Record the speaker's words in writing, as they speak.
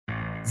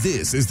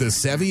This is the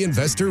Savvy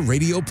Investor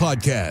Radio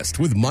Podcast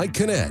with Mike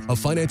Kinnett, a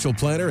financial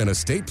planner and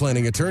estate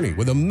planning attorney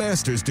with a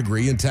master's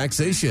degree in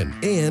taxation,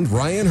 and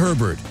Ryan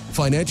Herbert,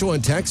 financial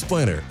and tax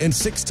planner and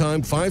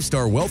 6-time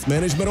 5-star wealth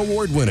management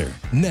award winner.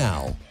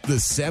 Now, the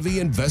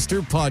Savvy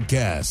Investor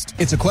Podcast.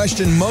 It's a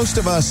question most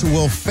of us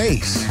will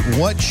face.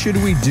 What should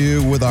we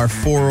do with our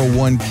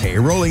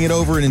 401k? Rolling it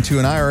over into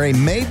an IRA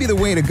may be the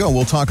way to go.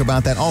 We'll talk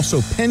about that.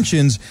 Also,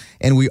 pensions.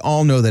 And we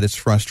all know that it's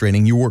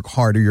frustrating. You work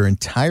harder your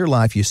entire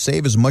life. You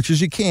save as much as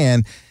you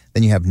can.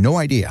 Then you have no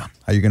idea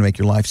how you're going to make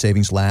your life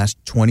savings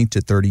last 20 to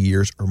 30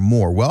 years or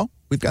more. Well,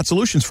 we've got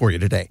solutions for you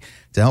today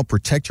to help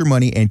protect your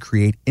money and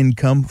create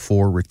income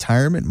for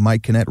retirement.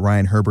 Mike Kinnett,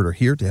 Ryan Herbert are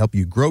here to help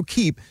you grow,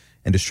 keep,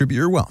 and distribute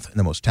your wealth in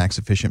the most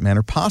tax-efficient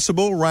manner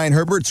possible. Ryan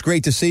Herbert, it's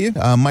great to see you.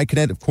 Mike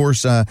Kinnett, of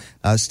course,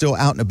 still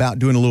out and about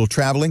doing a little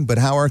traveling, but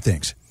how are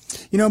things?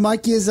 You know,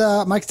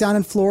 Mike's down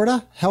in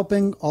Florida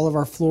helping all of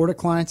our Florida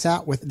clients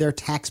out with their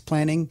tax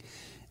planning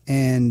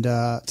and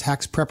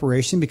tax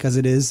preparation because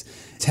it is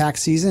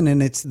tax season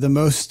and it's the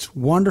most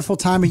wonderful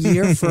time of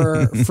year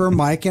for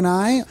Mike and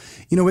I.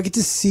 You know, we get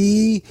to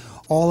see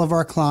all of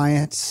our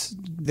clients.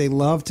 They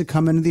love to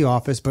come into the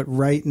office, but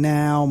right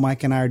now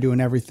Mike and I are doing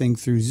everything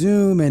through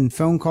Zoom and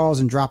phone calls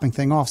and dropping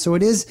things off. So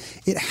it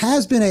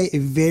has been a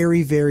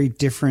very, very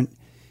different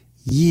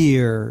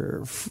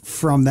year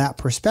from that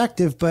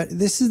perspective, but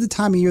this is the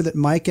time of year that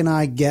Mike and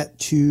I get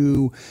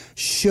to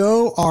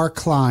show our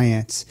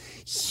clients,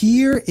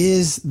 here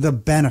is the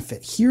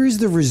benefit. Here is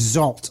the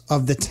result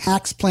of the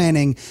tax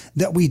planning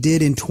that we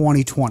did in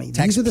 2020.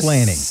 Tax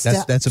planning.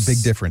 That's a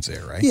big difference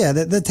there, right? Yeah,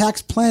 the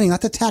tax planning,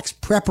 not the tax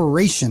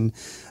preparation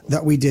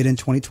that we did in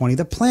 2020.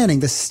 The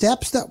planning, the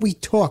steps that we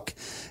took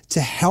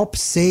to help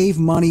save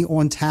money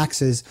on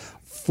taxes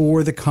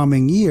for the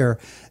coming year.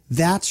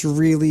 That's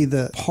really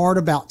the part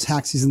about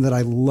tax season that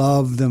I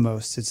love the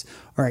most. It's,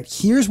 all right,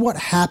 here's what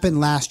happened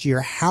last year.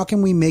 How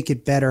can we make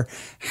it better?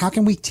 How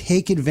can we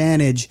take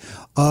advantage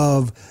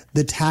of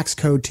the tax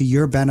code to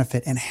your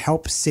benefit and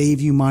help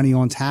save you money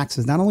on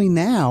taxes, not only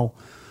now,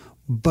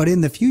 but in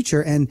the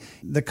future? And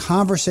the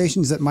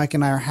conversations that Mike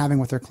and I are having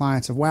with our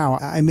clients of, wow,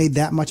 I made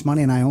that much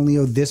money and I only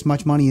owe this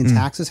much money in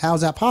taxes. How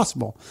is that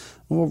possible?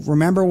 Well,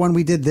 remember when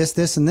we did this,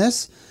 this, and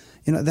this?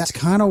 You know, that's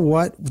kind of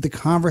what the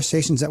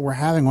conversations that we're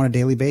having on a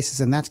daily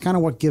basis. And that's kind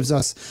of what gives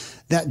us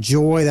that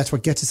joy. That's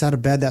what gets us out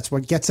of bed. That's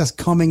what gets us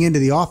coming into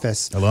the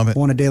office. I love it.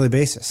 On a daily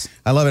basis.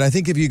 I love it. I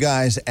think of you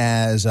guys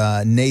as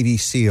Navy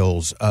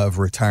SEALs of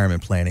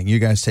retirement planning. You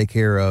guys take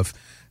care of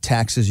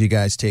taxes. You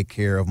guys take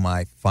care of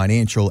my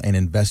financial and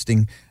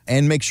investing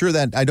and make sure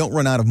that I don't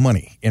run out of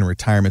money in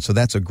retirement. So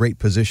that's a great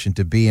position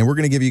to be. And we're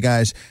going to give you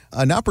guys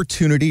an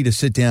opportunity to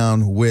sit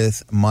down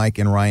with Mike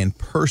and Ryan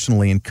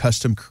personally and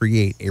custom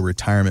create a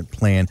retirement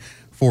plan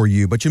for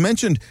you. But you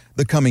mentioned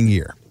the coming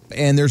year,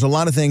 and there's a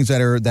lot of things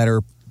that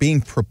are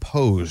being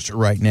proposed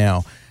right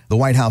now. The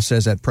White House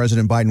says that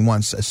President Biden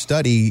wants to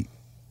study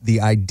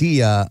the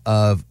idea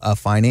of a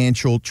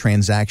financial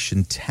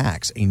transaction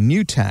tax, a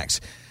new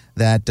tax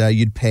that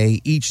you'd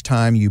pay each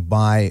time you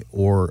buy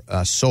or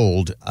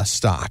sold a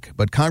stock.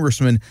 But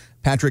Congressman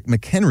Patrick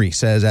McHenry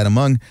says that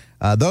among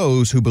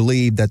those who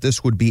believe that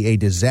this would be a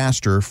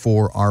disaster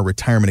for our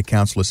retirement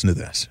accounts. Listen to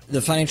this.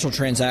 The financial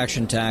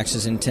transaction tax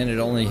is intended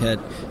to only hit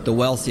the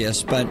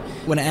wealthiest, but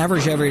when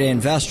average everyday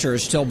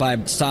investors still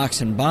buy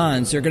stocks and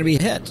bonds, they're going to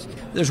be hit.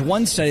 There's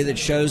one study that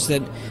shows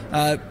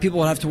that people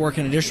will have to work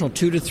an additional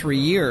 2 to 3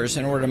 years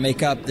in order to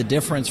make up the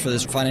difference for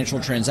this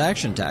financial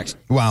transaction tax.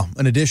 Wow,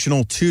 an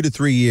additional 2 to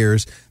 3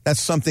 years.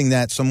 That's something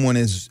that someone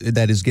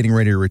that is getting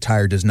ready to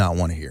retire does not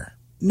want to hear.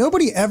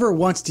 Nobody ever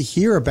wants to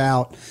hear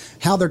about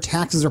how their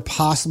taxes are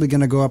possibly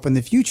going to go up in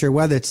the future,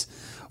 whether it's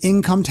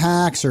income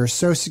tax or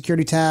Social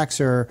Security tax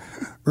or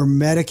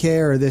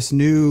Medicare or this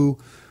new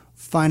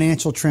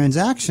financial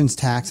transactions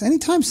tax.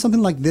 Anytime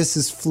something like this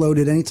is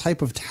floated, any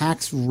type of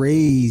tax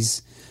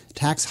raise,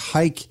 tax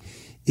hike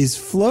is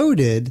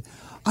floated,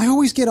 I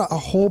always get a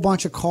whole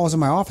bunch of calls in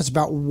my office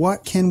about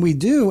what can we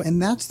do.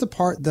 And that's the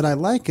part that I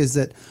like, is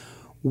that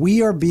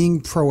we are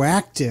being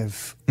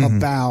proactive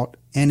about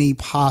any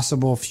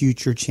possible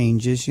future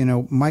changes. You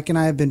know, Mike and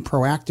I have been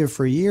proactive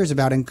for years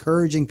about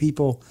encouraging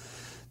people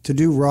to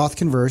do Roth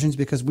conversions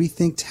because we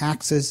think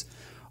taxes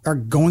are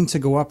going to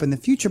go up in the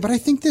future. But I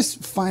think this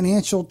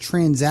financial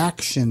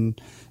transaction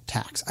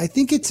tax, I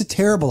think it's a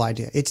terrible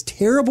idea. It's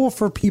terrible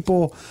for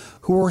people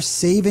who are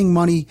saving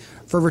money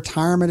for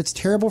retirement. It's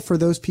terrible for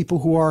those people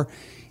who are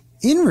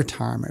in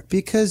retirement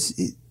because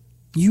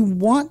you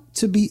want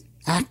to be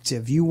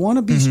active. You want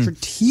to be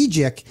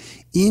strategic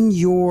in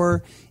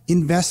your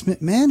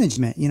investment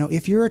management. You know,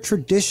 if you're a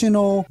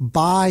traditional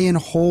buy and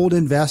hold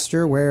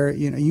investor where,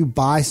 you know, you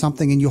buy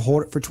something and you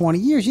hold it for 20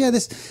 years, yeah,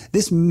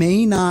 this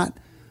may not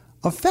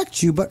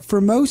affect you. But for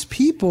most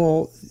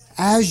people,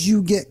 as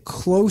you get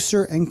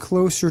closer and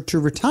closer to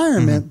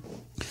retirement,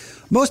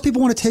 most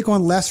people want to take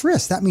on less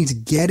risk. That means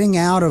getting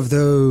out of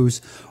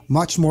those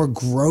much more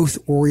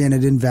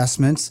growth-oriented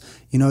investments,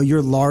 you know,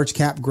 your large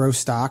cap growth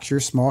stocks, your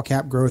small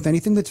cap growth,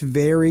 anything that's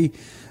very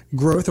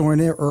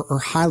growth-oriented or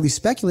highly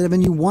speculative,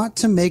 and you want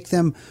to make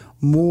them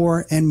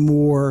more and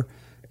more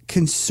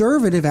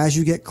conservative as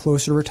you get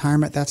closer to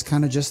retirement. That's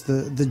kind of just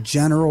the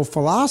general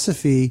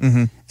philosophy.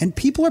 And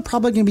people are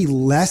probably going to be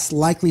less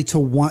likely to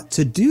want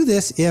to do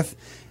this if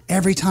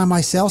every time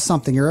I sell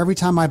something or every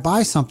time I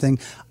buy something,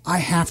 I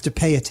have to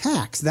pay a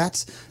tax.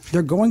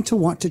 They're going to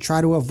want to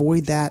try to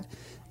avoid that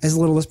as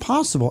little as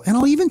possible. And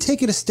I'll even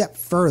take it a step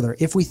further.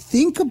 If we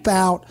think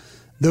about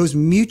those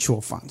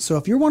mutual funds. So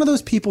if you're one of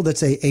those people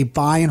that's a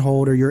buy and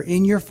hold, or you're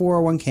in your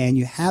 401k and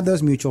you have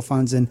those mutual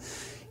funds, and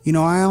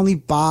I only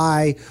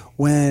buy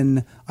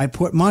when I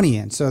put money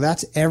in. So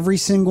that's every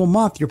single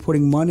month you're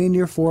putting money in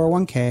your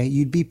 401k,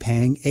 you'd be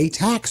paying a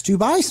tax to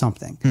buy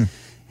something.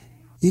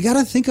 You got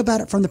to think about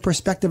it from the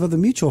perspective of the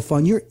mutual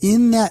fund. You're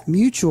in that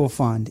mutual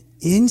fund.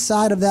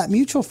 Inside of that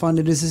mutual fund,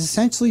 it is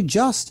essentially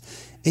just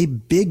a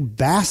big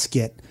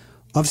basket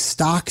of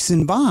stocks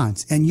and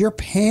bonds. And you're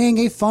paying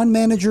a fund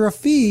manager a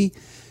fee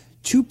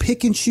to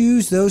pick and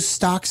choose those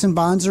stocks and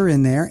bonds are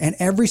in there. And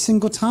every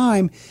single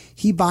time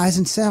he buys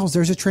and sells,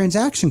 there's a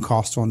transaction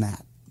cost on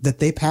that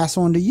they pass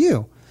on to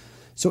you.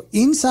 So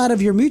inside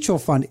of your mutual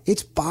fund,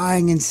 it's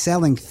buying and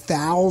selling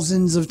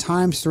thousands of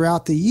times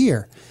throughout the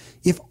year.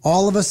 If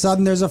all of a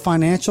sudden there's a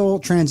financial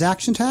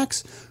transaction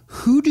tax,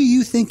 who do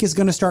you think is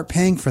going to start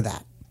paying for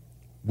that?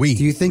 Do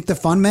you think the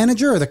fund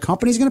manager or the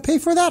company is going to pay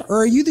for that? Or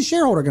are you, the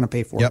shareholder, going to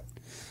pay for it?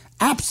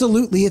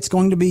 Absolutely, it's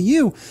going to be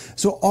you.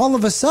 So all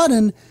of a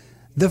sudden,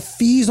 the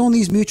fees on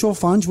these mutual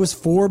funds, which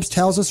Forbes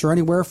tells us are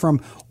anywhere from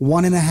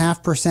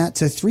 1.5%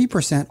 to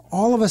 3%,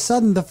 all of a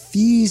sudden the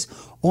fees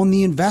on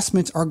the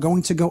investments are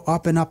going to go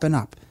up and up and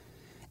up.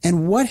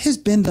 And what has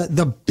been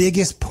the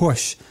biggest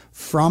push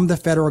from the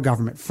federal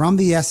government, from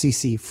the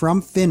SEC,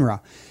 from FINRA,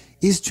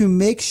 is to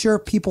make sure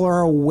people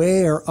are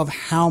aware of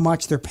how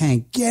much they're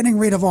paying, getting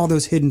rid of all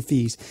those hidden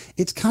fees.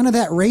 It's kind of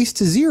that race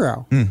to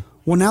zero.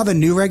 Well, now the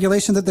new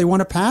regulation that they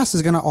want to pass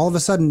is going to all of a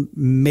sudden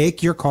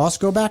make your costs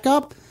go back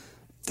up.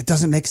 That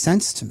doesn't make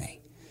sense to me.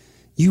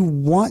 You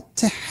want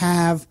to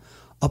have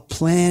a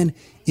plan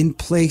in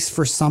place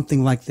for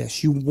something like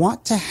this. You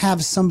want to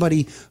have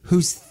somebody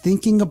who's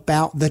thinking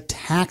about the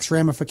tax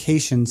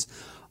ramifications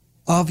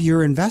of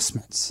your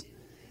investments.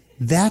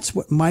 That's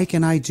what Mike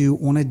and I do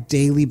on a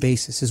daily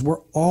basis, is we're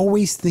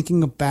always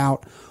thinking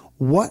about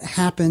what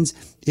happens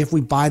if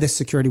we buy this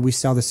security, we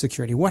sell this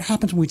security. What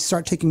happens when we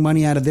start taking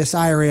money out of this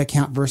IRA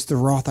account versus the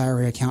Roth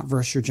IRA account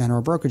versus your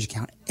general brokerage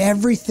account?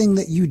 Everything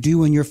that you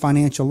do in your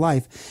financial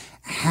life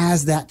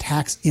has that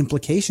tax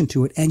implication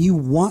to it. And you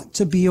want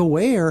to be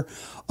aware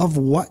of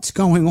what's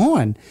going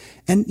on.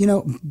 And,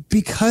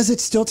 because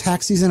it's still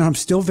tax season, and I'm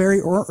still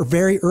very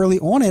early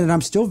on in it, and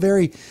I'm still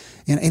very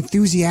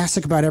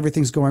enthusiastic about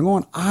everything's going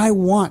on, I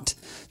want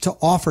to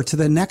offer to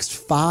the next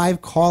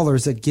 5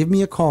 callers that give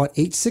me a call at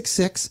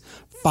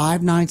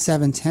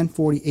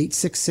 866-597-1040,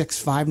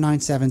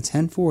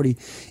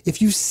 866-597-1040.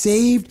 If you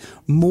saved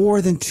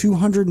more than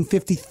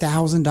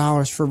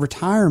 $250,000 for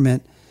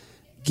retirement,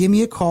 give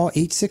me a call,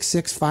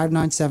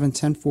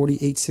 866-597-1040,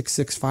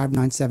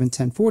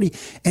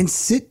 866-597-1040, and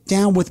sit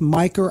down with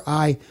Mike or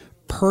I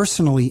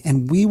personally,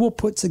 and we will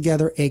put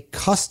together a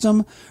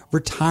custom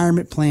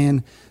retirement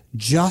plan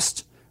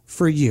just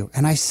for you.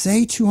 And I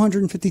say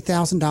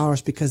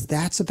 $250,000 because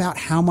that's about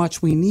how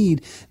much we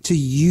need to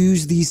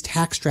use these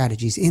tax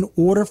strategies in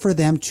order for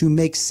them to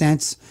make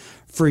sense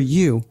for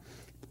you.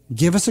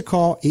 Give us a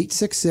call,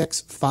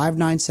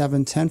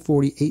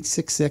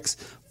 866-597-1040,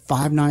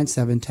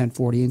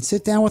 866-597-1040, and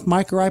sit down with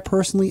Mike or I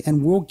personally,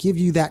 and we'll give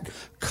you that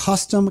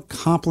custom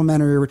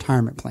complimentary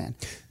retirement plan.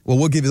 Well,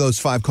 we'll give you those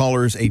 5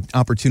 callers an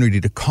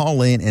opportunity to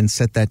call in and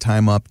set that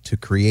time up to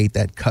create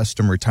that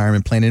custom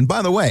retirement plan. And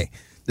by the way,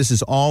 this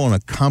is all on a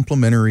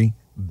complimentary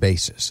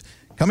basis.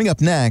 Coming up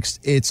next,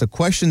 it's a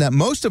question that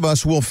most of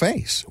us will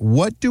face.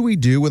 What do we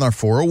do with our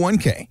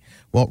 401k?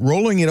 Well,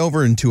 rolling it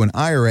over into an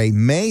IRA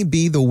may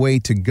be the way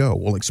to go.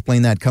 We'll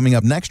explain that coming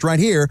up next right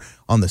here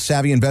on the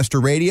Savvy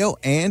Investor Radio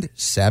and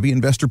Savvy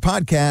Investor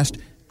Podcast.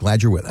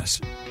 Glad you're with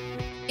us.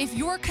 If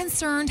you're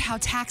concerned how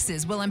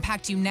taxes will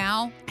impact you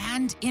now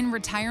and in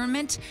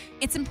retirement,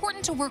 it's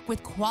important to work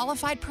with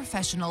qualified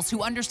professionals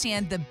who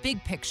understand the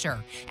big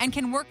picture and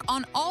can work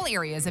on all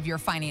areas of your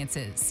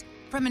finances.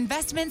 From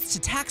investments to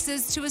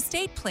taxes to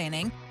estate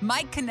planning,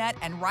 Mike Kinnett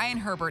and Ryan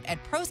Herbert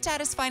at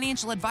ProStatus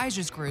Financial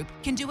Advisors Group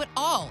can do it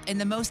all in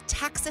the most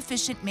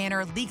tax-efficient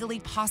manner legally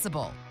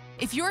possible.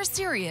 If you're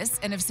serious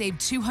and have saved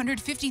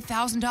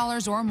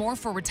 $250,000 or more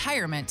for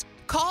retirement,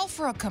 call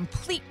for a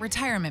complete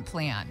retirement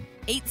plan.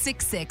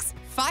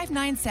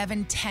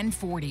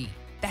 866-597-1040.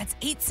 That's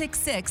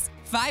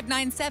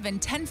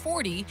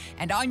 866-597-1040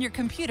 and on your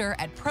computer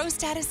at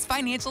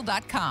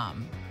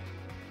prostatusfinancial.com.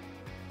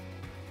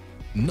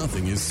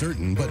 Nothing is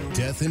certain but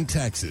death and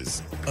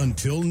taxes.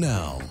 Until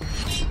now.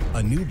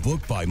 A new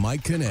book by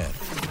Mike Kinnett.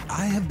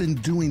 I have been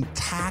doing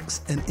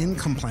tax and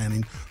income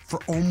planning for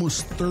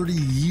almost 30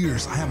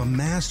 years. I have a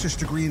master's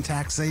degree in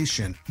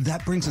taxation.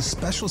 That brings a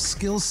special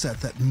skill set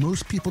that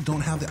most people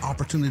don't have the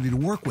opportunity to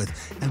work with.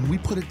 And we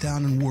put it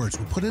down in words.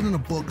 We put it in a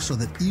book so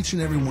that each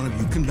and every one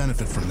of you can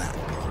benefit from that.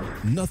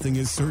 Nothing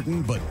is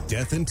certain but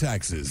death and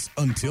taxes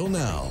until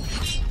now.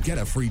 Get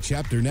a free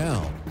chapter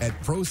now at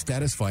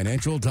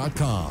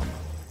prostatusfinancial.com.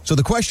 So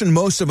the question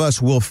most of us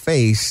will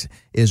face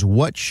is,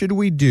 what should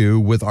we do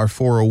with our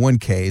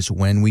 401ks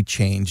when we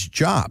change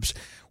jobs?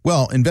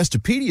 Well,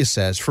 Investopedia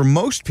says for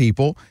most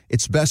people,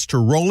 it's best to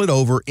roll it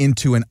over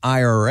into an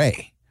IRA.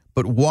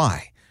 But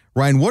why?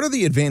 Ryan, what are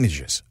the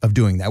advantages of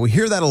doing that? We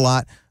hear that a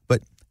lot,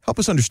 but help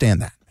us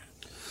understand that.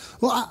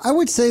 Well, I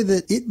would say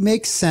that it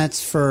makes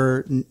sense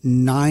for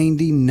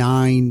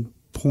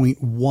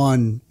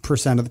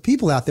 99.1% of the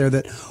people out there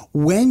that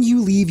when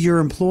you leave your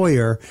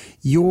employer,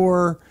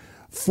 your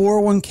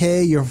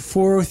 401k, your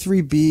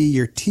 403b,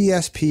 your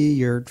TSP,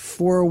 your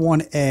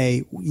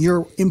 401a,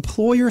 your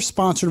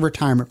employer-sponsored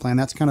retirement plan,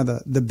 that's kind of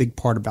the big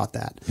part about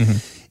that. Mm-hmm.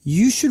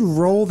 You should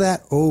roll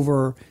that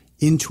over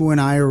into an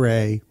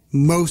IRA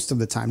most of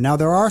the time. Now,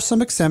 there are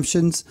some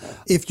exemptions.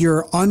 If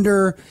you're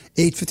under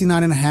age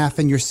 59 and a half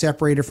and you're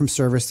separated from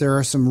service, there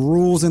are some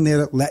rules in there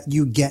that let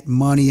you get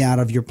money out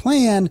of your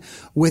plan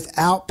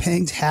without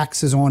paying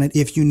taxes on it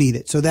if you need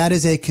it. So that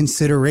is a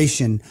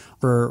consideration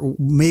for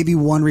maybe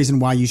one reason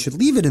why you should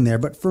leave it in there.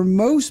 But for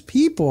most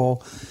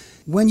people,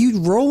 when you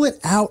roll it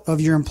out of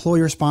your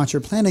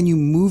employer-sponsored plan and you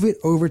move it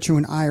over to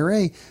an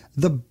IRA,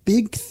 the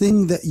big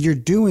thing that you're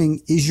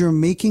doing is you're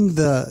making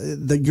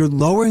you're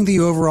lowering the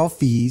overall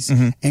fees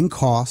and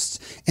costs,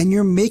 and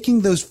you're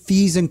making those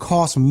fees and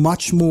costs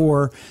much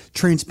more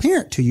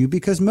transparent to you,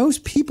 because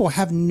most people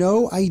have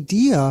no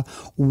idea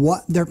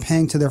what they're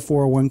paying to their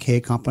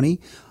 401k company.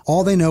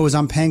 All they know is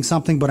I'm paying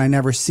something, but I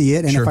never see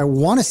it. And if I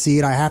want to see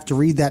it, I have to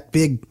read that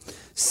big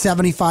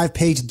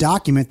 75-page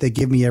document they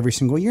give me every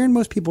single year, and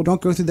most people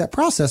don't go through that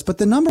process. But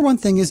the number one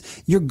thing is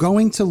you're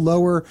going to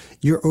lower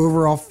your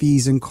overall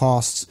fees and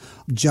costs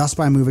just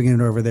by moving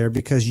it over there,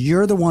 because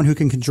you're the one who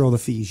can control the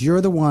fees.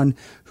 You're the one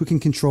who can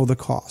control the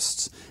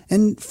costs.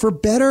 And for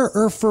better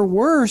or for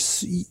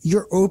worse,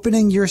 you're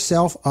opening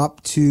yourself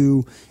up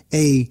to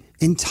a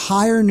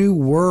entire new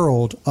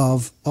world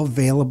of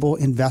available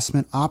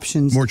investment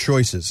options. More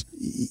choices.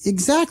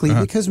 Exactly,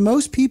 because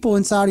most people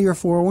inside of your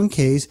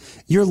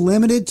 401ks, you're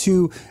limited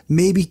to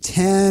maybe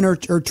 10 or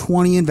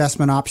 20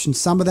 investment options.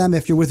 Some of them,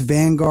 if you're with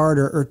Vanguard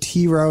or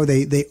T. Rowe,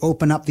 they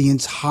open up the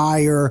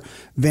entire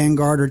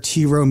Vanguard or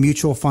T. Rowe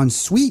mutual fund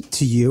suite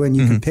to you, and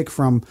you can pick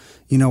from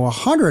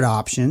 100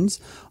 options.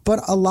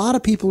 But a lot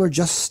of people are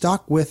just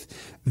stuck with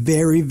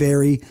very,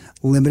 very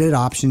limited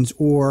options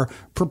or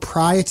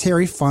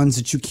proprietary funds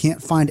that you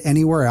can't find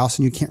anywhere else,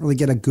 and you can't really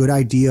get a good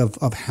idea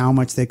of how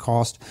much they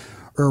cost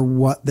or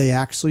what they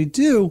actually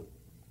do.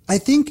 I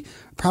think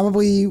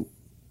probably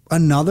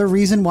another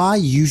reason why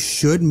you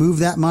should move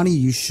that money,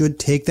 you should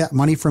take that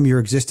money from your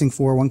existing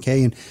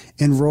 401k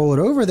and roll it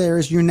over there,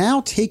 is you're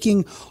now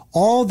taking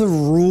all the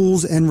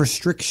rules and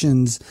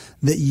restrictions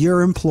that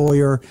your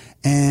employer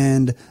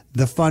and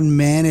the fund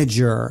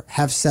manager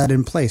have set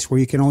in place, where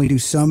you can only do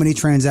so many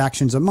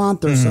transactions a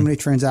month or so many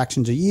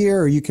transactions a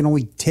year, or you can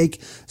only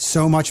take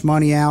so much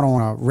money out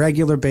on a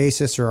regular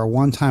basis or a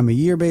one-time a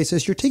year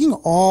basis. You're taking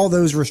all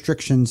those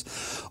restrictions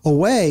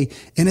away,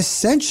 and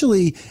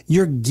essentially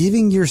you're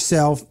giving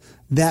yourself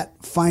that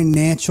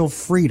financial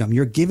freedom.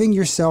 You're giving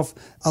yourself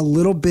a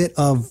little bit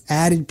of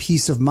added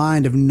peace of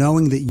mind of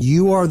knowing that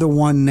you are the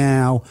one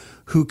now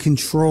who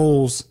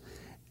controls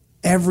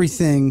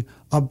everything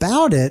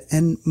about it.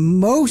 And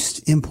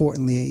most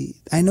importantly,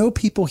 I know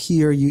people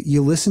here,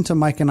 you listen to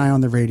Mike and I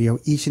on the radio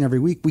each and every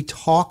week. We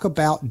talk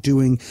about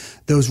doing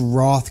those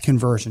Roth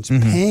conversions,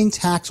 paying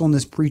tax on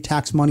this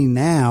pre-tax money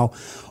now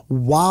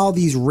while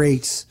these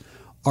rates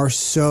are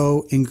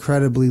so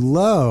incredibly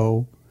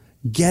low,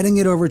 getting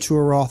it over to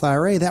a Roth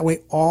IRA. That way,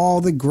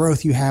 all the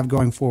growth you have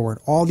going forward,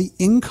 all the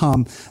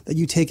income that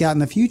you take out in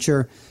the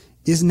future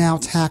is now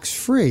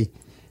tax-free.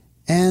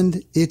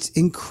 And it's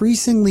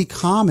increasingly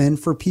common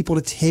for people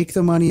to take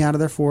the money out of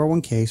their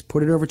 401ks,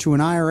 put it over to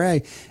an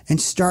IRA,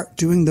 and start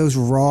doing those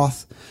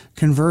Roth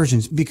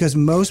conversions, because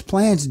most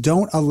plans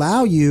don't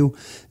allow you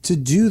to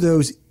do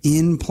those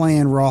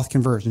in-plan Roth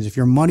conversions. If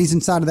your money's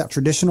inside of that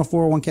traditional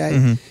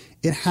 401k,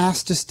 it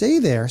has to stay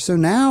there. So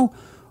now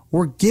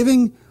we're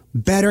giving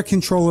better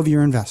control of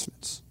your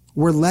investments.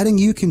 We're letting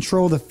you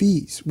control the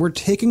fees. We're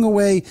taking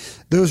away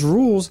those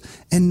rules,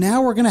 and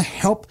now we're going to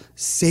help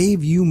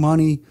save you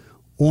money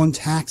on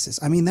taxes.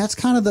 I mean, that's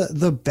kind of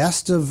the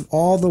best of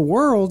all the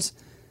worlds.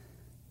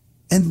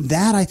 And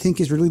that, I think,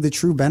 is really the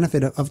true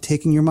benefit of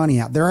taking your money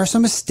out. There are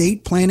some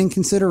estate planning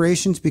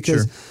considerations,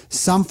 because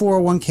some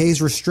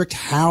 401ks restrict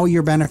how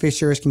your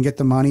beneficiaries can get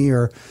the money,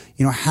 or,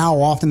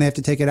 how often they have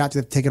to take it out. Do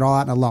they have to take it all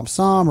out in a lump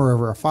sum, or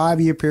over a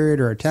 5-year period,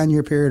 or a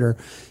 10-year period, or,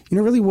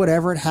 really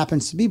whatever it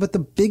happens to be. But the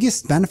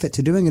biggest benefit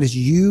to doing it is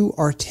you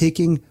are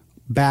taking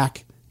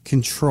back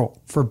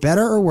control. For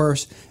better or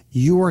worse,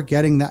 you are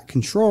getting that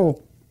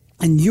control,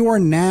 and you are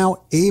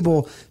now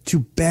able to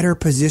better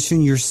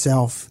position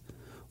yourself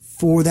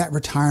for that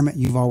retirement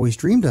you've always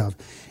dreamed of.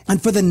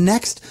 And for the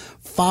next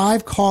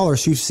 5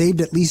 callers who've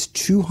saved at least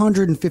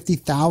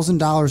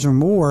 $250,000 or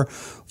more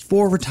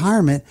for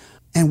retirement,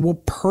 and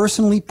we'll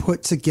personally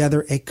put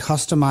together a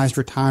customized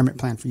retirement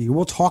plan for you.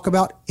 We'll talk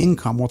about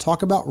income. We'll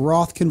talk about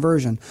Roth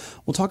conversion.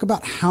 We'll talk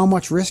about how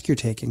much risk you're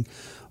taking.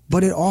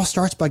 But it all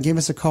starts by giving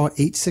us a call at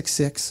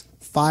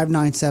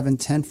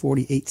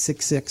 866-597-1040,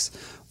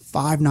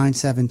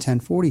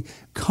 866-597-1040.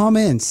 Come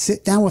in,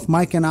 sit down with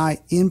Mike and I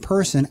in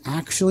person.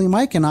 Actually,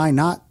 Mike and I,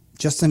 not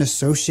just an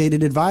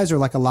associated advisor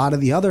like a lot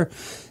of the other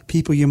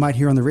people you might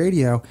hear on the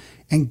radio,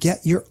 and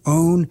get your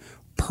own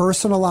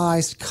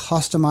personalized,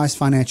 customized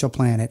financial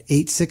plan at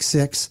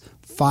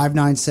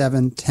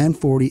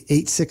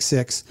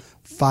 866-597-1040,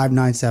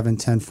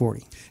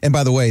 866-597-1040. And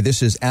by the way,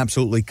 this is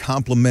absolutely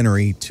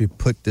complimentary to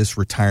put this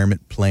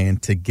retirement plan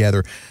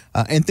together.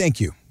 And thank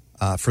you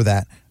for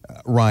that,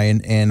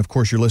 Ryan. And of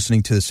course, you're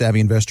listening to the Savvy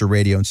Investor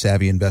Radio and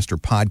Savvy Investor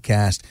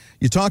podcast.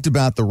 You talked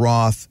about the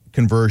Roth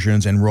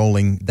conversions and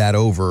rolling that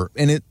over,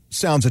 and it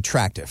sounds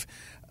attractive.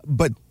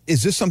 But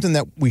is this something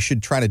that we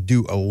should try to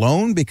do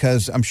alone?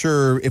 Because I'm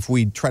sure if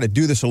we try to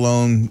do this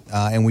alone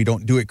and we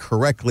don't do it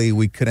correctly,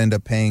 we could end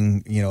up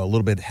paying, a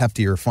little bit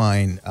heftier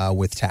fine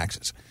with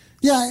taxes.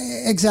 Yeah,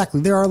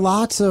 exactly. There are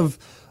lots of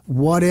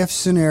what if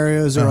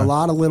scenarios or a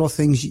lot of little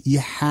things you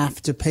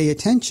have to pay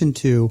attention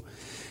to.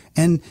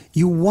 And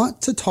you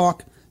want to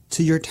talk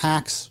to your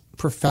tax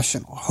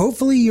professional.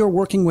 Hopefully you're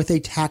working with a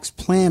tax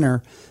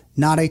planner,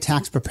 not a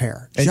tax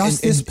preparer.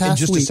 Just this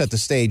past week, to set the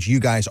stage, you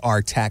guys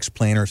are tax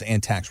planners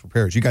and tax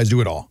preparers. You guys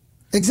do it all.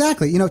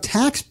 Exactly.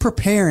 Tax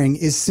preparing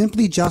is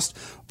simply just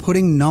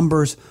putting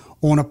numbers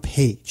on a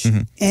page.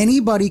 Mm-hmm.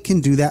 Anybody can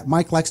do that.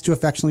 Mike likes to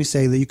affectionately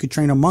say that you could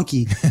train a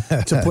monkey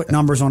to put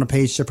numbers on a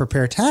page to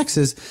prepare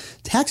taxes.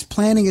 Tax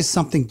planning is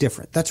something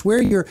different. That's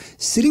where you're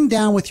sitting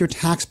down with your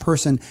tax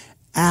person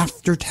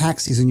after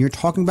tax season. You're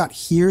talking about,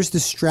 here's the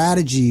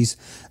strategies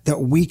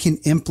that we can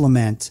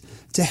implement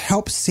to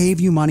help save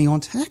you money on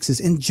taxes.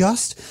 And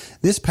just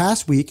this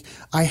past week,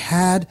 I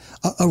had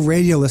a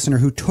radio listener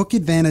who took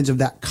advantage of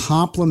that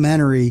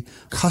complimentary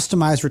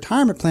customized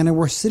retirement plan. And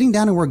we're sitting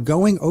down and we're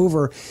going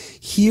over,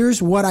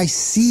 here's what I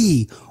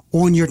see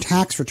on your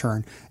tax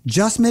return.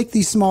 Just make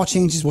these small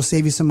changes. We'll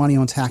save you some money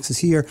on taxes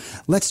here.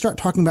 Let's start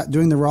talking about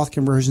doing the Roth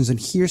conversions.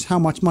 And here's how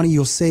much money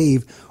you'll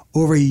save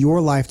over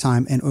your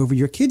lifetime and over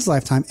your kids'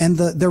 lifetime. And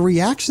the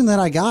reaction that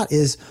I got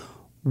is,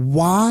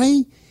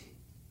 why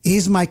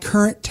is my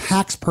current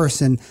tax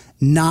person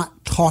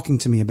not talking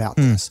to me about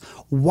this?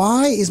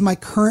 Why is my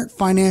current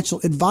financial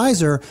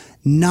advisor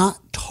not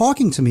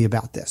talking to me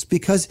about this?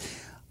 Because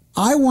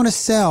I want to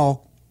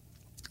sell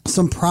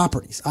some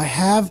properties. I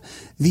have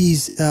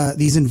these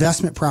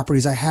investment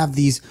properties. I have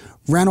these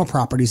rental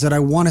properties that I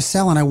want to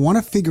sell, and I want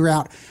to figure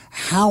out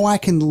how I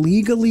can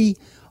legally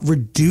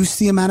reduce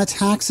the amount of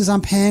taxes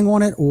I'm paying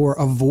on it, or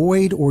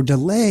avoid or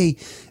delay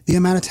the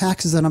amount of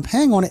taxes that I'm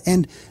paying on it.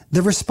 And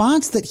the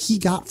response that he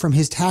got from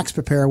his tax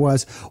preparer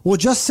was, we'll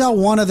just sell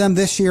one of them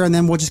this year and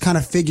then we'll just kind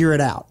of figure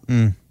it out.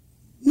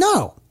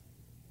 No,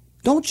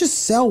 don't just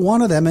sell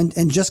one of them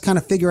and just kind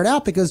of figure it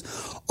out, because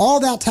all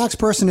that tax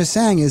person is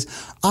saying is,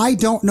 I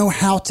don't know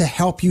how to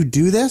help you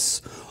do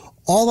this.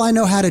 All I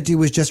know how to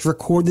do is just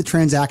record the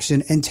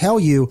transaction and tell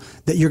you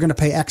that you're going to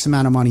pay X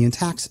amount of money in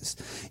taxes.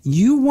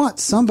 You want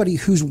somebody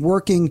who's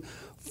working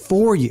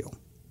for you,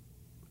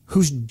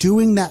 who's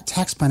doing that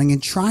tax planning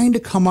and trying to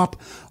come up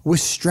with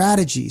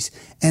strategies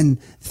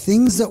and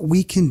things that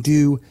we can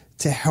do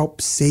to help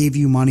save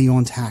you money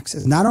on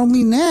taxes, not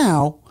only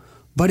now,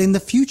 but in the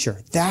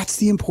future. That's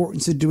the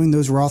importance of doing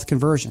those Roth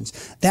conversions.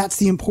 That's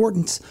the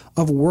importance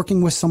of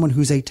working with someone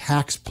who's a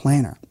tax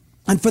planner.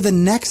 And for the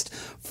next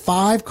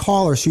 5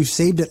 callers who've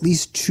saved at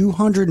least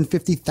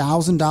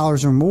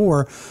 $250,000 or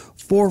more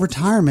for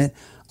retirement,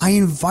 I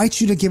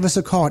invite you to give us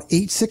a call at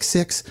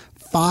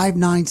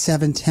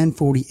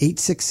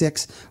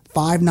 866-597-1040,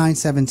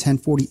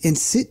 866-597-1040, and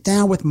sit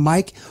down with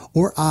Mike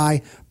or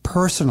I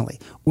personally.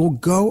 We'll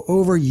go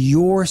over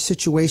your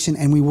situation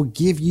and we will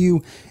give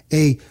you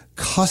a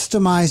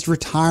customized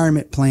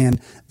retirement plan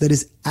that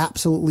is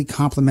absolutely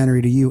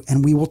complimentary to you.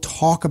 And we will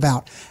talk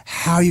about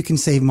how you can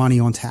save money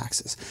on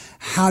taxes,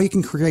 how you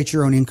can create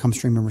your own income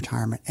stream in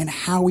retirement, and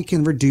how we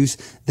can reduce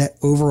that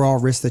overall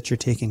risk that you're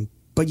taking.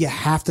 But you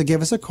have to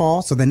give us a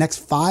call. So the next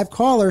 5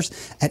 callers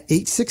at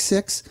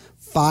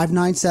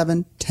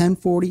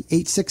 866-597-1040,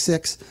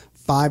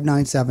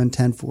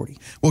 866-597-1040.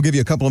 We'll give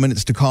you a couple of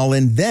minutes to call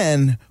in.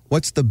 Then,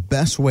 what's the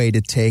best way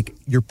to take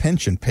your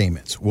pension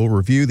payments? We'll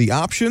review the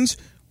options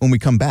when we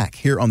come back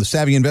here on the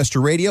Savvy Investor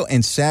Radio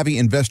and Savvy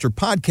Investor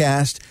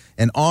Podcast,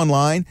 and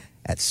online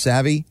at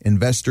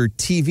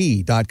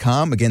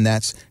SavvyInvestorTV.com. Again,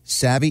 that's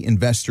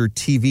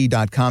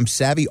SavvyInvestorTV.com.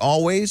 Savvy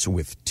always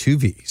with 2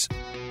 V's.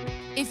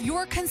 If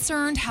you're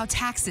concerned how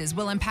taxes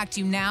will impact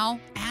you now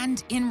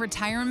and in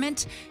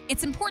retirement,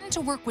 it's important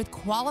to work with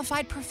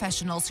qualified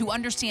professionals who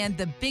understand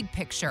the big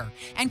picture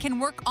and can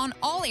work on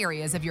all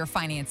areas of your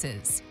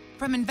finances.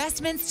 From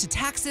investments to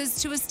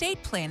taxes to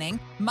estate planning,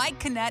 Mike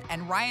Kinnett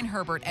and Ryan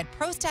Herbert at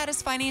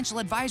ProStatus Financial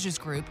Advisors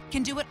Group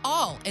can do it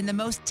all in the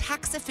most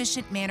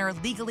tax-efficient manner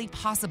legally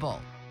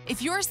possible.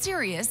 If you're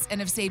serious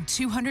and have saved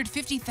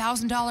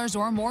 $250,000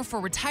 or more for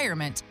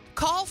retirement,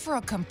 Call for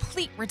a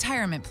complete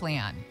retirement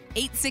plan.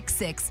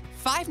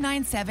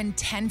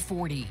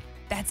 866-597-1040.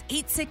 That's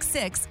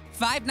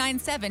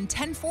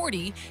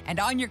 866-597-1040 and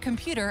on your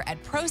computer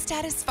at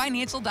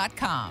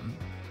prostatusfinancial.com.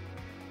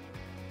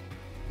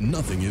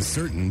 Nothing is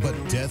certain but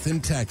death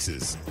and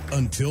taxes.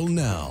 Until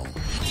now.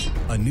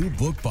 A new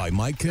book by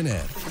Mike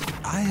Kinnett.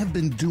 I have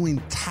been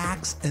doing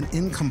tax and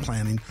income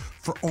planning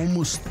for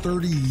almost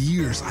 30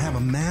 years. I have a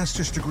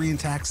master's degree in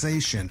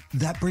taxation.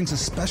 That brings a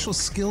special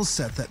skill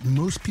set that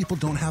most people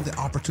don't have the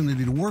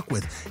opportunity to work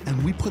with.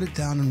 And we put it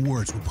down in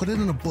words. We put it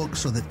in a book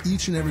so that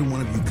each and every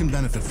one of you can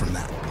benefit from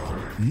that.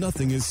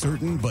 Nothing is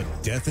certain but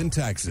death and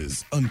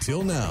taxes.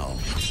 Until now.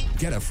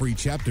 Get a free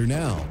chapter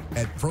now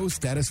at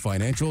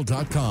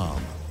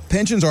prostatusfinancial.com.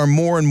 Pensions are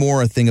more and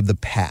more a thing of the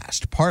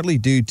past, partly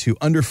due to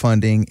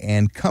underfunding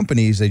and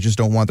companies, they just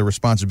don't want the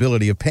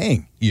responsibility of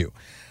paying you.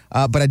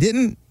 But I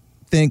didn't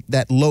think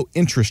that low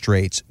interest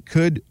rates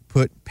could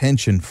put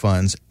pension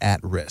funds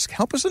at risk.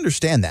 Help us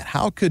understand that.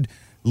 How could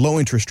low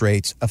interest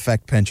rates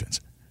affect pensions?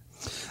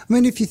 I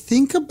mean, if you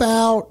think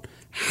about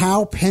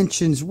how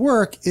pensions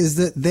work, is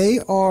that they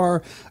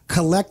are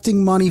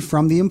collecting money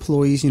from the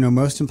employees. You know,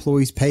 most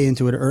employees pay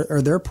into it,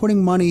 or they're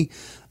putting money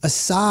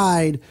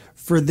aside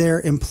for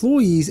their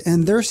employees,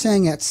 and they're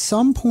saying at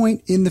some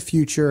point in the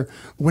future,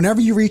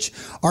 whenever you reach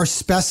our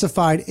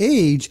specified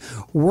age,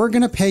 we're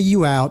going to pay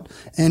you out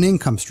an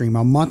income stream,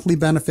 a monthly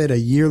benefit, a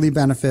yearly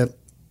benefit.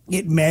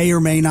 It may or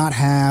may not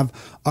have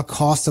a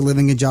cost of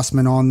living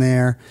adjustment on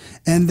there.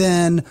 And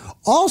then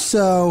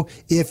also,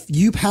 if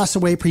you pass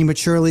away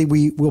prematurely,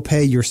 we will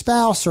pay your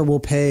spouse or we'll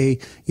pay,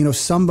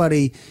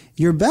 somebody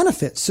your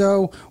benefit.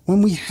 So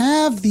when we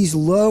have these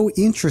low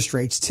interest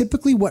rates,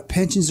 typically what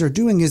pensions are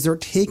doing is they're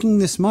taking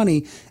this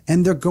money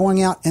and they're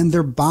going out and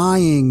they're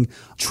buying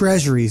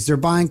treasuries, they're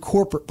buying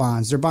corporate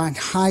bonds, they're buying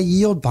high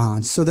yield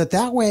bonds, so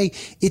that way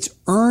it's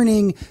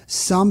earning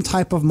some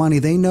type of money.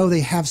 They know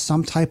they have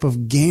some type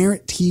of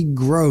guaranteed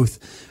growth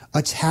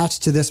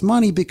attached to this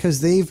money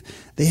because they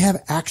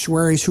have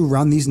actuaries who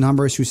run these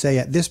numbers who say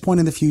at this point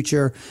in the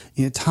future,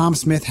 Tom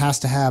Smith has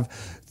to have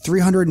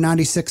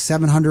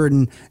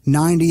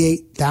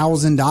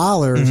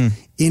 $396,798,000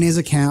 in his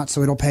account,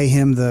 so it'll pay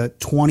him the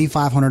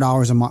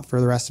 $2,500 a month for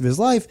the rest of his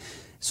life.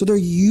 So they're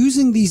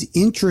using these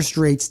interest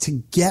rates to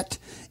get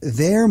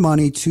their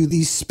money to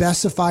these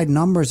specified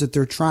numbers that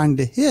they're trying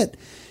to hit.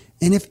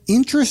 And if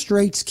interest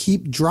rates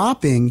keep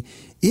dropping,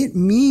 it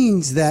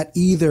means that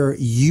either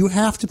you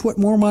have to put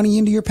more money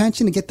into your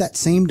pension to get that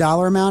same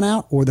dollar amount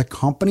out, or the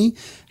company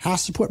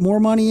has to put more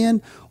money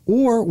in,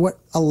 or what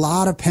a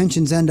lot of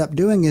pensions end up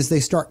doing is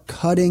they start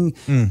cutting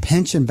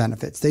pension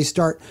benefits. They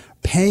start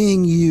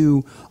paying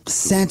you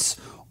cents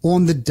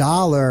on the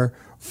dollar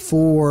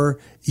for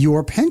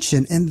your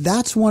pension. And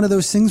that's one of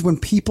those things when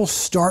people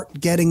start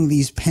getting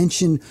these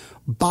pension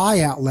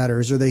buyout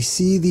letters, or they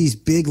see these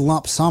big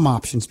lump sum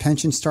options,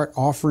 pensions start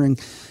offering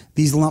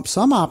these lump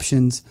sum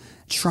options,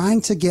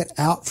 trying to get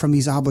out from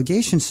these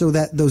obligations, so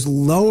that those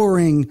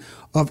lowering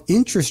of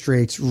interest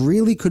rates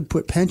really could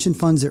put pension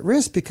funds at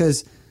risk,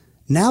 because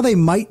now they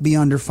might be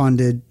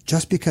underfunded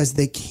just because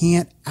they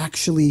can't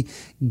actually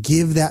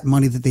give that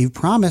money that they've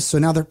promised. So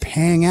now they're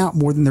paying out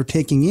more than they're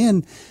taking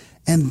in.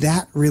 And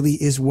that really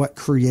is what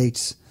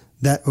creates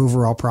that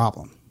overall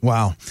problem.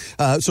 Wow.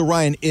 So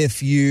Ryan,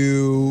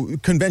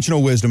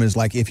 conventional wisdom is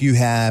like, if you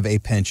have a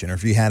pension, or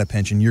if you had a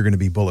pension, you're going to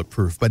be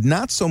bulletproof, but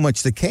not so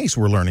much the case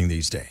we're learning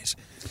these days.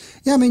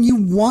 Yeah, I mean, you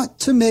want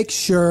to make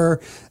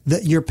sure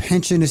that your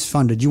pension is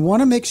funded. You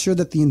want to make sure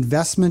that the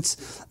investments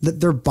that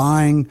they're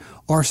buying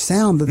are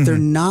sound, that they're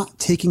not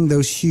taking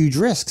those huge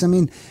risks. I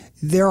mean,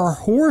 there are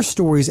horror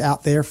stories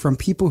out there from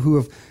people who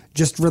have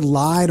just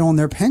relied on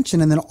their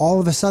pension, and then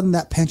all of a sudden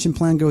that pension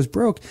plan goes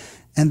broke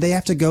and they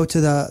have to go to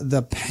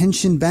the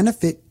Pension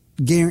Benefit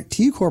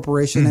Guarantee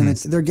Corporation, and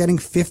they're getting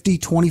 50,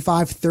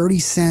 25, 30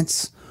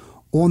 cents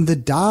on the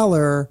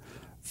dollar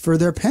for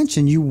their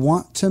pension. You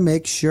want to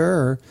make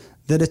sure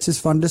that it's as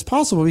funded as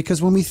possible,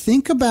 because when we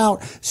think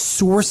about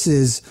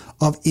sources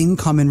of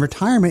income in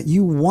retirement,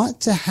 you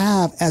want to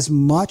have as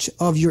much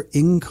of your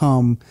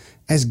income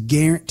as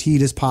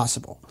guaranteed as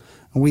possible.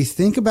 And we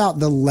think about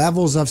the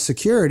levels of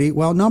security.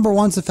 Well, number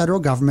one's the federal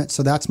government,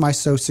 so that's my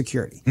Social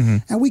Security.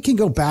 And we can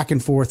go back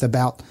and forth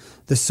about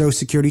the Social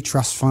Security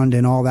Trust Fund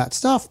and all that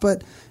stuff,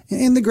 but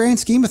in the grand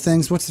scheme of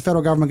things, what's the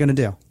federal government going to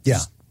do? Yeah.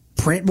 Just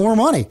print more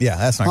money. Yeah,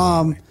 that's not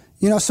going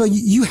to so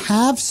you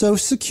have Social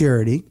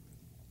Security.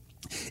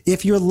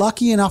 If you're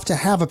lucky enough to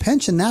have a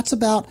pension, that's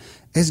about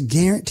as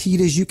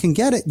guaranteed as you can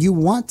get it. You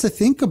want to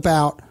think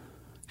about,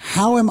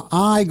 how am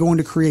I going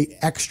to create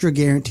extra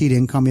guaranteed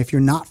income if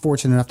you're not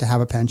fortunate enough to have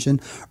a pension?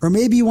 Or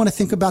maybe you want to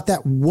think about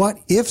that what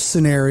if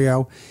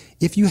scenario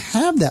if you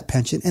have that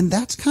pension. And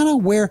that's kind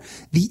of where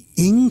the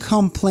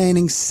income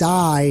planning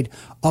side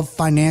of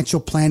financial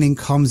planning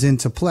comes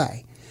into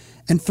play.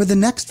 And for the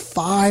next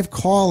 5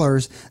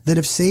 callers that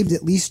have saved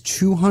at least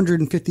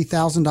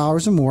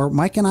 $250,000 or more,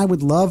 Mike and I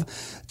would love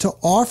to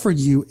offer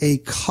you a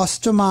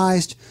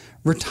customized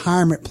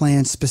retirement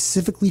plan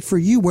specifically for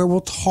you where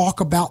we'll talk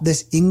about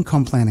this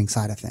income planning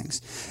side of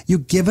things. You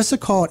give us a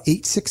call at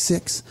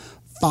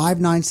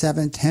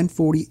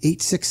 866-597-1040,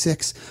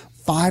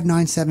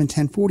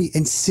 866-597-1040,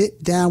 and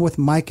sit down with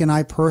Mike and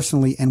I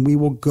personally, and we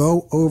will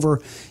go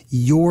over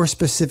your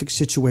specific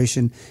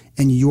situation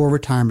and your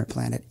retirement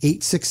plan at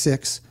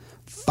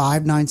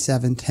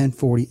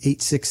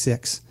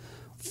 866-597-1040,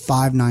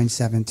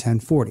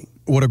 866-597-1040.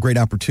 What a great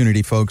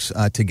opportunity, folks,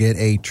 to get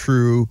a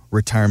true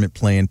retirement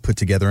plan put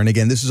together. And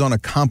again, this is on a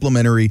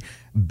complimentary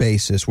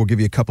basis. We'll give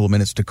you a couple of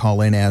minutes to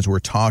call in as we're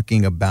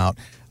talking about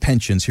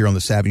pensions here on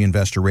the Savvy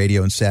Investor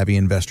Radio and Savvy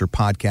Investor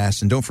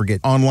Podcast. And don't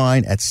forget,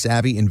 online at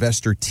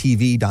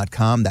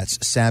SavvyInvestorTV.com. That's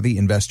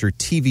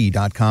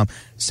SavvyInvestorTV.com.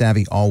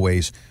 Savvy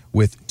always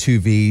with 2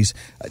 V's.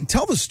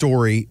 Tell the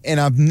story, and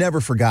I've never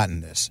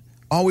forgotten this.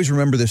 Always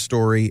remember this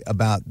story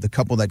about the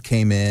couple that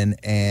came in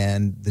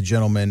and the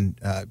gentleman,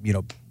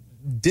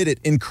 did it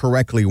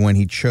incorrectly when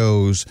he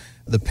chose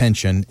the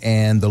pension,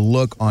 and the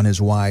look on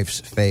his wife's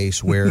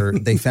face where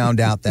they found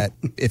out that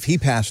if he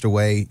passed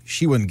away,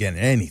 she wouldn't get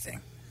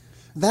anything.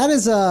 That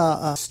is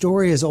a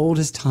story as old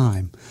as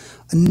time.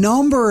 A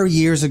number of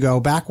years ago,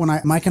 back when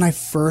Mike and I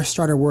first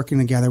started working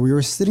together, we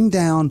were sitting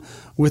down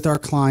with our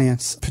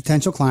clients,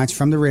 potential clients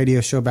from the radio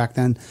show back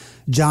then,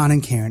 John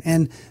and Karen.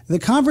 And the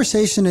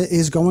conversation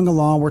is going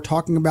along. We're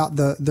talking about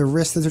the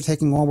risks that they're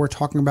taking on. We're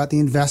talking about the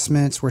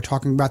investments. We're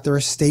talking about their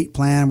estate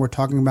plan. We're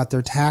talking about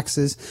their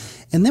taxes.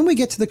 And then we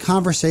get to the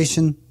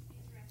conversation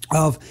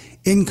of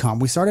income.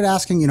 We started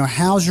asking,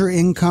 how's your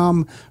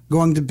income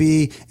going to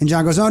be? And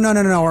John goes, oh, no.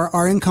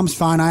 Our income's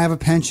fine. I have a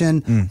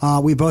pension.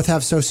 We both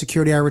have Social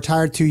Security. I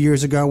retired 2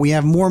 years ago. We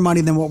have more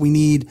money than what we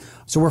need.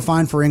 So we're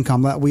fine for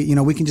income. We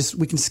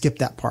can skip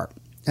that part.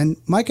 And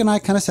Mike and I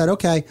kind of said,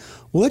 okay,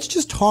 well, let's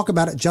just talk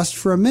about it just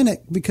for a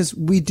minute because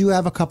we do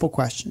have a couple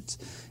questions.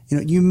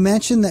 You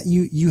mentioned that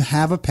you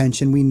have a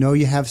pension. We know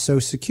you have Social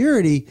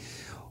Security.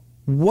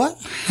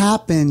 What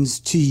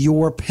happens to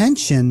your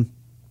pension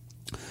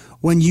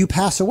when you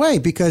pass away?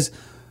 Because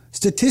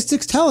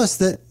statistics tell us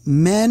that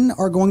men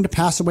are going to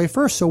pass away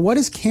first. So what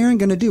is Karen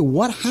going to do?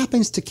 What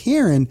happens to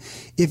Karen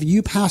if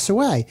you pass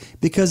away?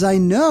 Because I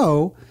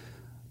know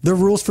the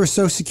rules for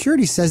Social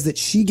Security says that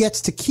she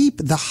gets to keep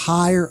the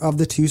higher of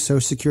the two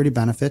Social Security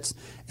benefits,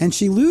 and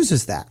she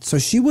loses that. So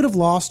she would have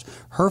lost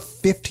her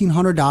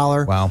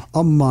 $1,500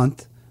 a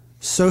month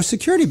Social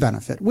Security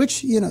benefit,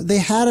 which, they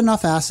had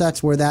enough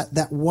assets where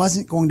that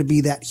wasn't going to be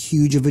that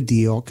huge of a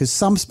deal because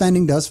some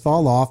spending does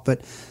fall off,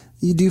 but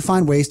you do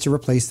find ways to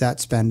replace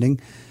that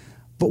spending.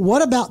 But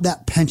what about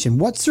that pension?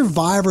 What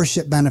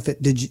survivorship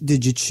benefit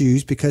did you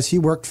choose? Because he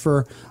worked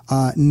for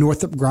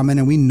Northrop Grumman,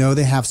 and we know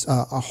they have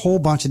a whole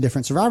bunch of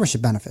different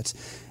survivorship benefits.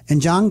 And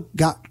John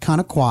got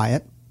kind of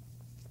quiet.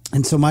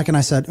 And so Mike and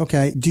I said,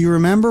 okay, do you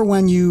remember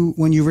when you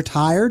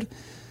retired?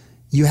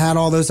 You had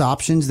all those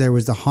options. There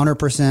was the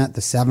 100%,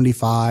 the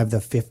 75, the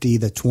 50,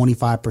 the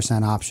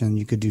 25% option.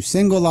 You could do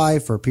single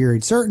life or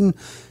period certain,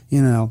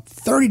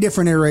 30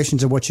 different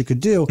iterations of what you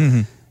could do.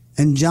 Mm-hmm.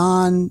 And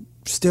John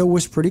still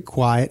was pretty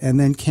quiet. And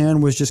then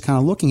Karen was just kind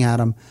of looking at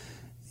him,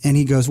 and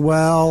he goes,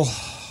 well,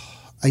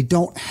 I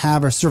don't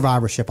have a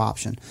survivorship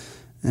option.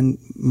 And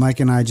Mike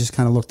and I just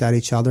kind of looked at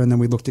each other, and then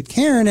we looked at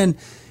Karen. And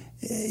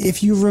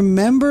if you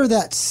remember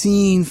that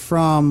scene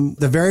from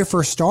the very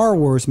first Star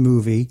Wars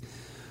movie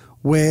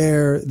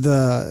where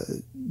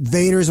the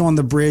Vader's on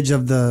the bridge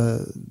of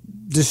the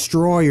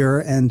destroyer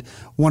and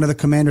one of the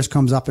commanders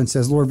comes up and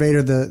says, Lord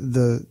Vader,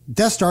 the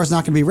Death Star is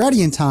not going to be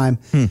ready in time.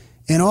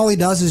 And all he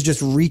does is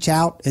just reach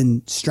out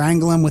and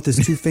strangle him with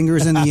his 2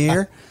 fingers in the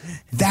air.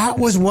 That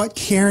was what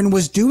Karen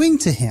was doing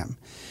to him.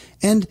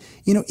 And,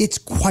 it's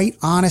quite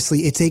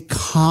honestly, it's a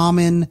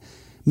common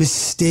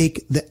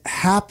mistake that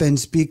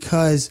happens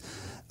because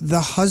the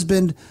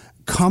husband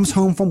comes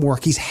home from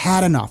work. He's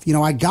had enough.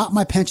 I got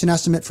my pension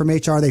estimate from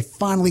HR. They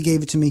finally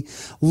gave it to me.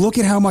 Look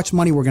at how much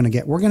money we're going to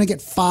get. We're going to get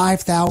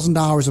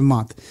 $5,000 a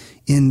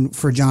month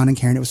for John and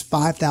Karen. It was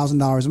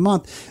 $5,000 a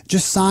month.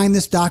 Just sign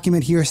this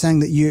document here saying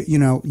that you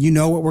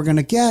know what we're going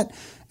to get,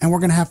 and we're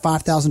going to have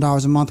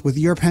 $5,000 a month with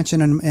your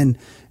pension and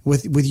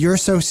with your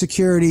Social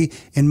Security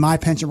and my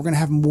pension. We're going to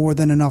have more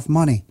than enough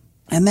money.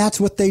 And that's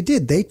what they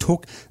did. They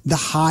took the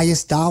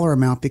highest dollar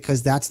amount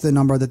because that's the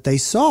number that they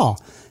saw,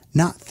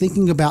 not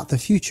thinking about the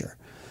future.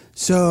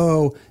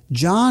 So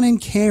John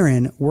and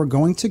Karen were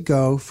going to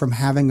go from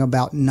having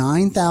about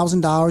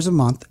 $9,000 a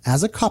month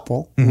as a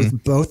couple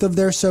with both of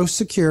their Social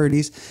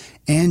Securities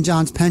and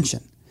John's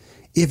pension.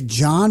 If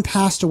John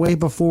passed away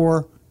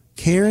before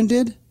Karen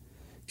did,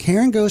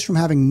 Karen goes from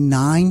having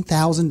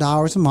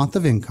 $9,000 a month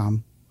of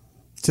income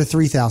to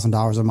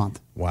 $3,000 a month.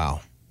 Wow.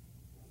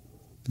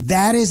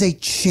 That is a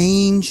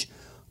change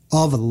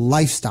of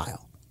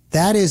lifestyle.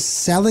 That is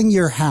selling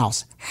your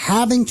house,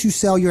 having to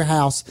sell your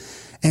house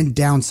and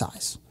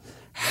downsize,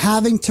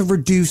 having to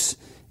reduce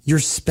your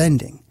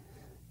spending.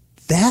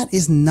 that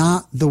is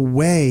not the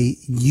way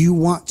you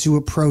want to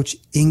approach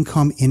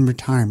income in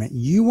retirement.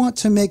 You want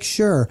to make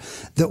sure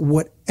that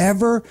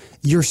whatever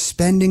you're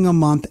spending a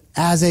month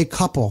as a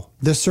couple,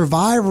 the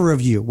survivor of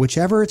you,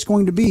 whichever it's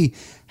going to be,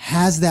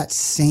 has that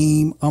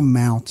same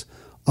amount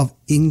of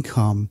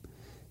income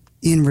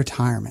in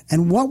retirement.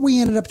 And what we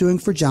ended up doing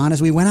for John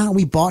is we went out and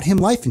we bought him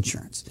life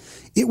insurance.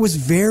 It was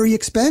very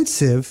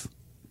expensive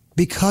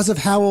because of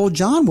how old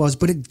John was,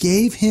 but it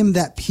gave him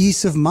that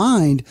peace of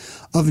mind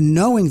of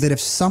knowing that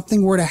if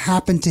something were to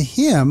happen to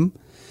him,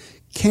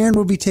 Karen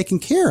would be taken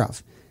care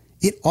of.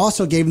 It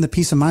also gave him the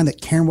peace of mind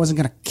that Karen wasn't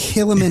going to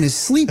kill him in his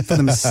sleep for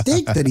the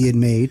mistake that he had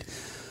made.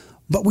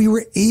 But we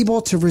were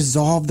able to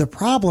resolve the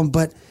problem.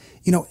 But,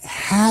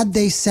 had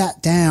they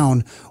sat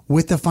down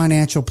with the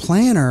financial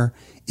planner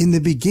in the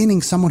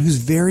beginning, someone who's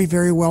very,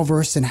 very well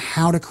versed in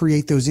how to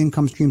create those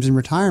income streams in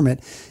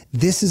retirement,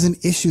 this is an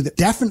issue that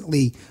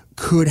definitely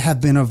could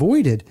have been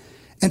avoided.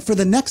 And for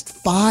the next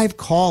 5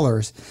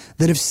 callers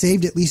that have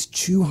saved at least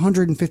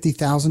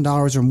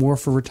 $250,000 or more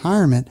for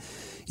retirement,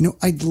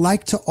 I'd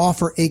like to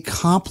offer a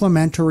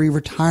complimentary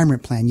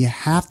retirement plan. You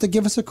have to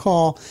give us a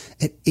call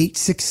at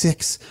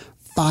 866-597-1040,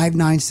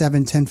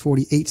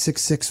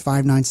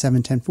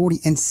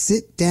 866-597-1040, and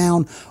sit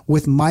down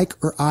with Mike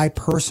or I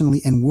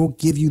personally, and we'll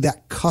give you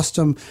that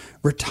custom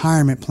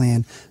retirement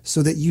plan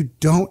so that you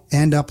don't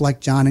end up like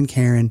John and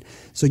Karen,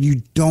 so you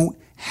don't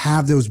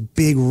have those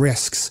big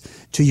risks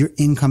to your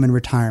income in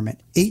retirement.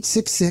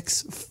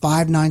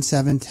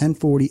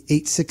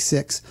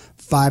 866-597-1040,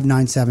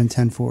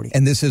 866-597-1040.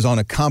 And this is on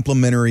a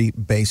complimentary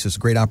basis.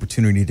 Great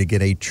opportunity to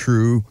get a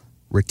true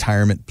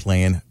retirement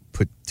plan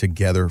put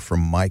together from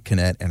Mike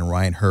Kinnett and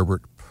Ryan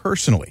Herbert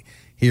personally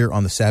here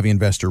on the Savvy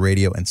Investor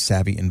Radio and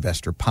Savvy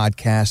Investor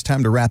Podcast.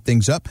 Time to wrap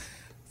things up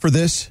for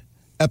this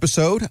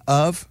episode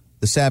of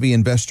the Savvy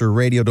Investor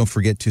Radio. Don't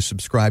forget to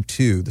subscribe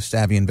to the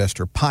Savvy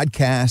Investor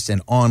Podcast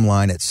and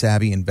online at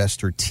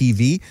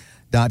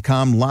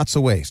SavvyInvestorTV.com. Lots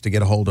of ways to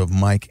get a hold of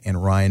Mike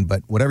and Ryan,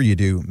 but whatever you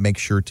do, make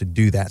sure to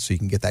do that so you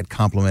can get that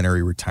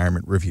complimentary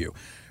retirement review.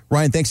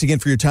 Ryan, thanks again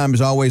for your time.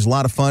 As always, a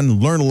lot of fun.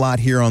 Learn a lot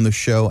here on the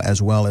show,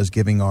 as well as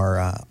giving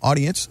our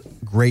audience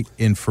great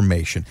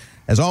information.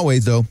 As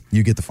always, though,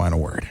 you get the final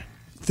word.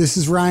 This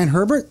is Ryan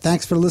Herbert.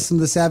 Thanks for listening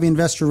to the Savvy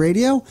Investor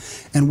Radio,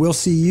 and we'll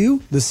see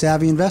you, the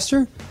Savvy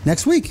Investor,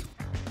 next week.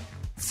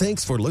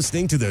 Thanks for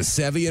listening to the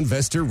Savvy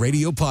Investor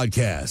Radio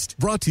Podcast,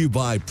 brought to you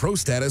by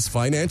ProStatus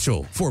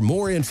Financial. For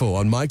more info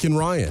on Mike and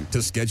Ryan,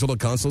 to schedule a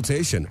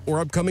consultation or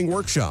upcoming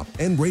workshop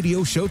and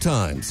radio show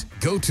times,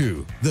 go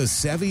to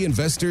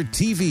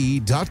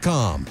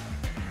thesavvyinvestortv.com.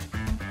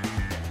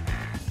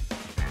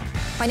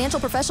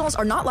 Financial professionals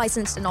are not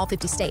licensed in all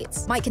 50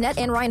 states. Mike Kinnett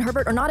and Ryan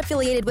Herbert are not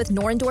affiliated with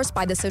nor endorsed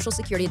by the Social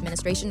Security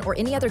Administration or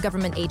any other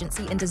government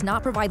agency and does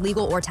not provide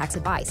legal or tax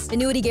advice.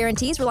 Annuity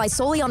guarantees rely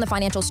solely on the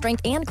financial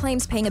strength and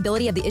claims paying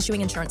ability of the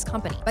issuing insurance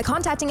company. By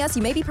contacting us,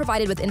 you may be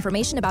provided with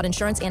information about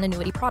insurance and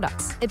annuity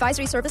products.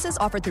 Advisory services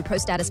offered through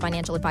ProStatus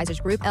Financial Advisors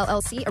Group,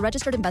 LLC, a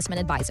registered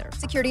investment advisor.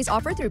 Securities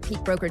offered through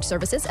Peak Brokerage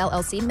Services,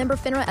 LLC, member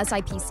FINRA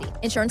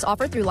SIPC. Insurance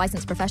offered through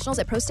licensed professionals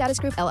at ProStatus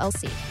Group,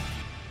 LLC.